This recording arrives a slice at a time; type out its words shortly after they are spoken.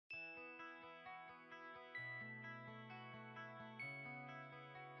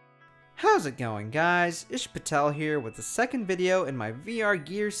How's it going, guys? Patel here with the second video in my VR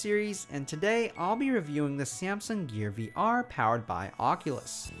gear series, and today I'll be reviewing the Samsung Gear VR powered by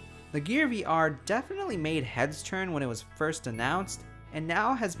Oculus. The Gear VR definitely made heads turn when it was first announced, and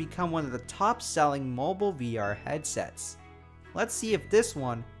now has become one of the top selling mobile VR headsets. Let's see if this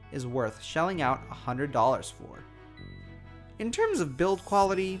one is worth shelling out $100 for. In terms of build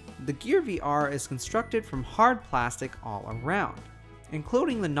quality, the Gear VR is constructed from hard plastic all around,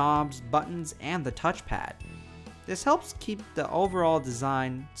 including the knobs, buttons, and the touchpad. This helps keep the overall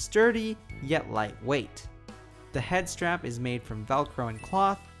design sturdy yet lightweight. The head strap is made from Velcro and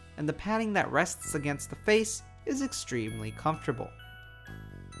cloth, and the padding that rests against the face is extremely comfortable.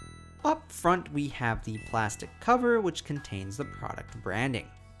 Up front we have the plastic cover which contains the product branding.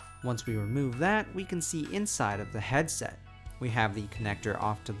 Once we remove that, we can see inside of the headset. We have the connector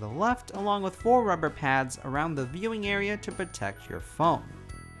off to the left along with 4 rubber pads around the viewing area to protect your phone.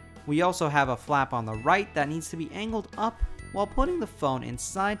 We also have a flap on the right that needs to be angled up while putting the phone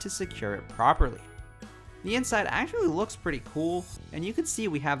inside to secure it properly. The inside actually looks pretty cool, and you can see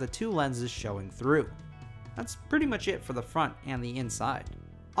we have the 2 lenses showing through. That's pretty much it for the front and the inside.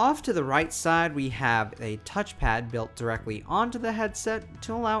 Off to the right side we have a touchpad built directly onto the headset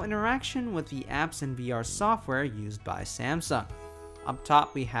to allow interaction with the apps and VR software used by Samsung. Up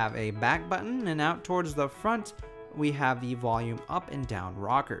top we have a back button, and out towards the front we have the volume up and down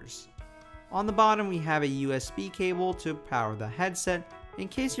rockers. On the bottom we have a USB cable to power the headset in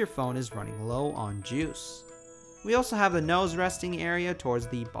case your phone is running low on juice. We also have the nose resting area towards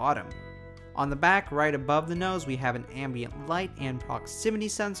the bottom. On the back, right above the nose, we have an ambient light and proximity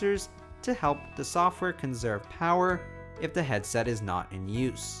sensors to help the software conserve power if the headset is not in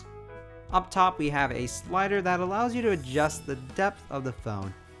use. Up top, we have a slider that allows you to adjust the depth of the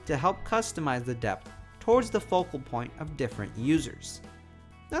phone to help customize the depth towards the focal point of different users.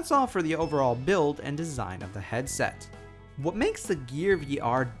 That's all for the overall build and design of the headset. What makes the Gear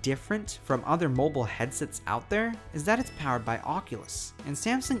VR different from other mobile headsets out there is that it's powered by Oculus, and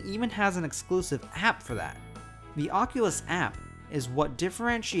Samsung even has an exclusive app for that. The Oculus app is what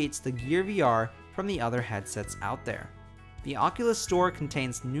differentiates the Gear VR from the other headsets out there. The Oculus Store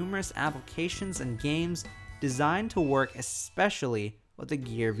contains numerous applications and games designed to work especially with the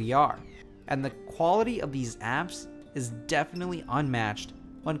Gear VR, and the quality of these apps is definitely unmatched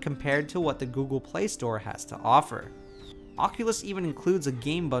when compared to what the Google Play Store has to offer. Oculus even includes a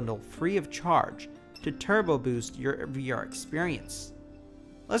game bundle free of charge to turbo boost your VR experience.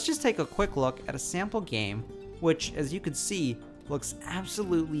 Let's just take a quick look at a sample game which, as you can see, looks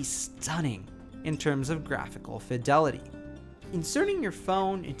absolutely stunning in terms of graphical fidelity. Inserting your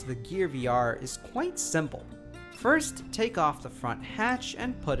phone into the Gear VR is quite simple. First, take off the front hatch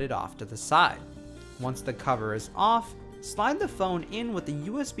and put it off to the side. Once the cover is off, slide the phone in with the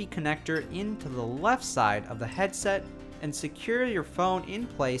USB connector into the left side of the headset and secure your phone in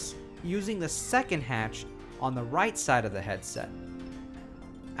place using the second hatch on the right side of the headset.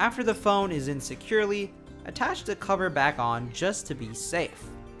 After the phone is in securely, attach the cover back on just to be safe.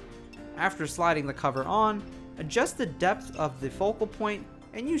 After sliding the cover on, adjust the depth of the focal point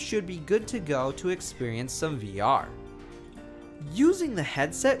and you should be good to go to experience some VR. Using the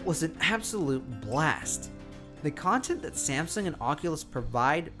headset was an absolute blast. The content that Samsung and Oculus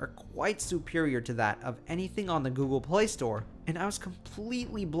provide are quite superior to that of anything on the Google Play Store, and I was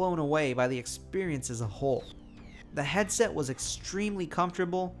completely blown away by the experience as a whole. The headset was extremely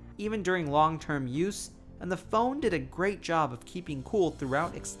comfortable, even during long-term use, and the phone did a great job of keeping cool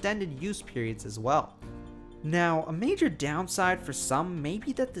throughout extended use periods as well. Now, a major downside for some may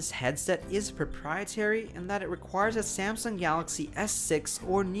be that this headset is proprietary and that it requires a Samsung Galaxy S6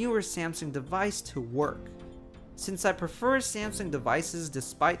 or newer Samsung device to work. Since I prefer Samsung devices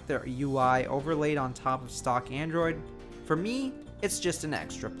despite their UI overlaid on top of stock Android, for me, it's just an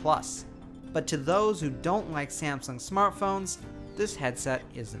extra plus. But to those who don't like Samsung smartphones, this headset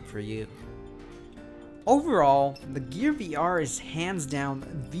isn't for you. Overall, the Gear VR is hands down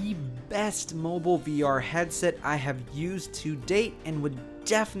the best mobile VR headset I have used to date and would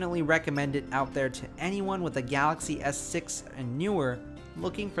definitely recommend it out there to anyone with a Galaxy S6 and newer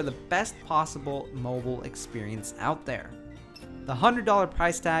looking for the best possible mobile experience out there. The $100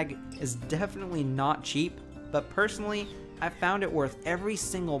 price tag is definitely not cheap, but personally, I found it worth every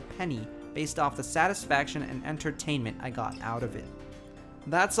single penny based off the satisfaction and entertainment I got out of it.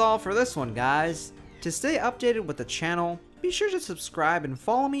 That's all for this one, guys. To stay updated with the channel, be sure to subscribe and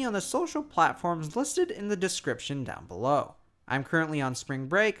follow me on the social platforms listed in the description down below. I'm currently on spring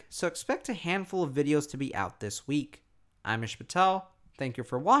break, so expect a handful of videos to be out this week. I'm Patel. Thank you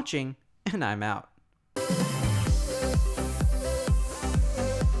for watching, and I'm out.